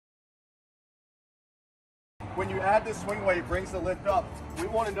when you add this swing weight, it brings the lift up. We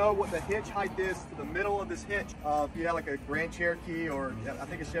want to know what the hitch height is to the middle of this hitch. If you have like a Grand Cherokee or I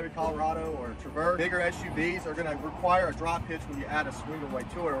think a Chevy Colorado or a Traverse, bigger SUVs are going to require a drop hitch when you add a swing weight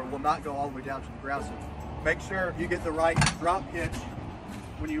to it, or it will not go all the way down to the ground. So make sure you get the right drop hitch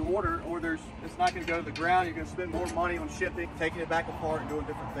when you order, or it's not going to go to the ground. You're going to spend more money on shipping, taking it back apart and doing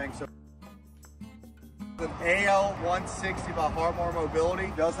different things. So the AL160 by Harmar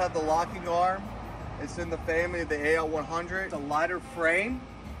Mobility does have the locking arm. It's in the family of the AL100. It's a lighter frame,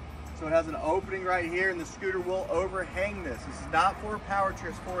 so it has an opening right here, and the scooter will overhang this. This is not for a power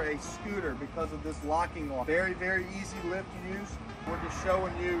trip, it's for a scooter because of this locking arm. Very, very easy lift to use. We're just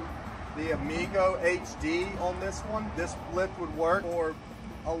showing you the Amigo HD on this one. This lift would work for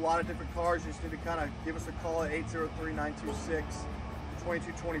a lot of different cars. You just need to kind of give us a call at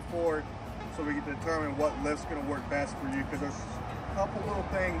 803-926-2224 so we can determine what lift's going to work best for you, because there's a couple little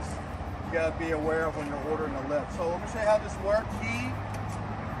things you got to be aware of when you're ordering a lift. So let me show you how this works. Key,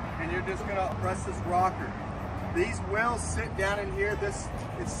 and you're just going to press this rocker. These wheels sit down in here. This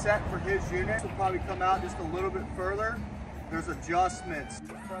is set for his unit. This will probably come out just a little bit further. There's adjustments. You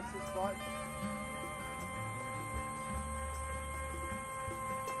just press this button.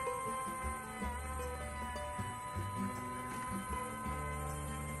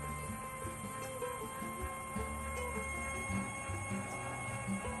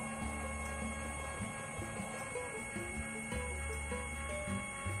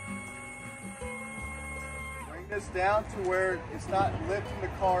 This down to where it's not lifting the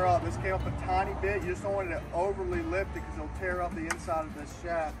car up. This came up a tiny bit. You just don't want it to overly lift it because it'll tear up the inside of this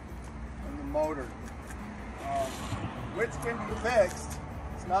shaft and the motor, which can be fixed.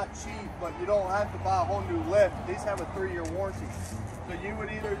 It's not cheap, but you don't have to buy a whole new lift. These have a 3-year warranty. So you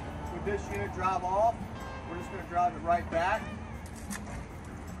would either, with this unit, drive off. We're just going to drive it right back.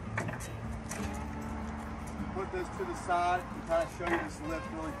 Put this to the side and kind of show you this lift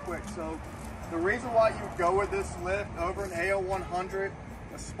really quick. So the reason why you go with this lift over an AL100,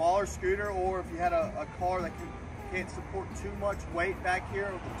 a smaller scooter, or if you had a car that can't support too much weight back here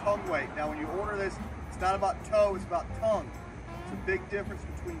with the tongue weight. Now when you order this, it's not about toe, it's about tongue. It's a big difference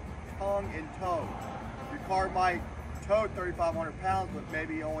between tongue and toe. Your car might tow 3,500 pounds, but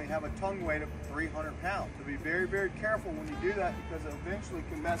maybe only have a tongue weight of 300 pounds. So be very, very careful when you do that, because it eventually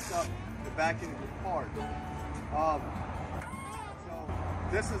can mess up the back end of your car.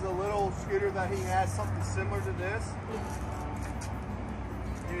 This is a little scooter that he has, something similar to this.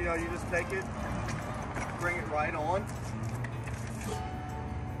 You know, you just take it, bring it right on.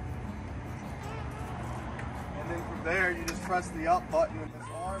 And then from there, you just press the up button, and this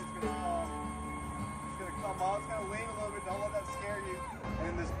arm's gonna come. It's gonna come on, it's gonna lean a little bit, don't let that scare you. And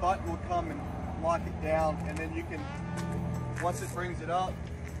then this button will come and lock it down, and then you can, once it brings it up,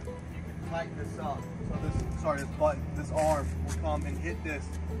 tighten this up. So this button, this arm will come and hit this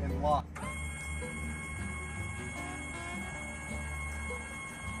and lock.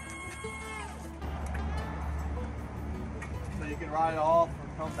 So you can ride it off or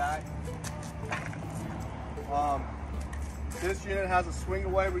come back. This unit has a swing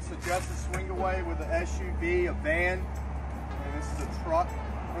away. We suggest a swing away with an SUV, a van, and this is a truck.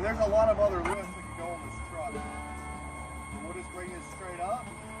 And there's a lot of other lifts that can go on this truck. So we'll just bring this straight up.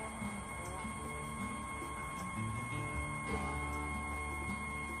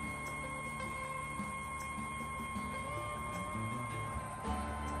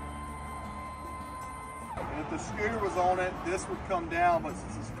 And if the scooter was on it, this would come down, but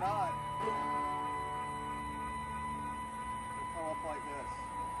since it's not, it'll come up like this.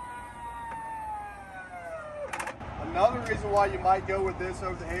 Another reason why you might go with this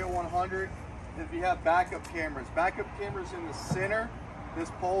over the AL100 is if you have backup cameras. Backup cameras in the center,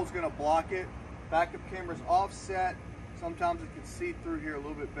 this pole is going to block it. Backup cameras offset, sometimes it can see through here a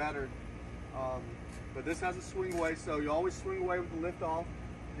little bit better. But this has a swing away, so you always swing away with the lift off.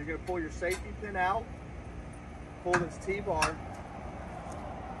 You're going to pull your safety pin out, pull this T-bar,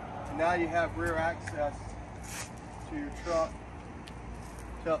 and now you have rear access to your truck,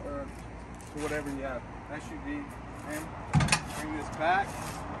 or to whatever you have, SUV. And bring this back,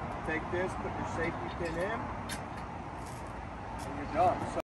 take this, put your safety pin in, and you're done. So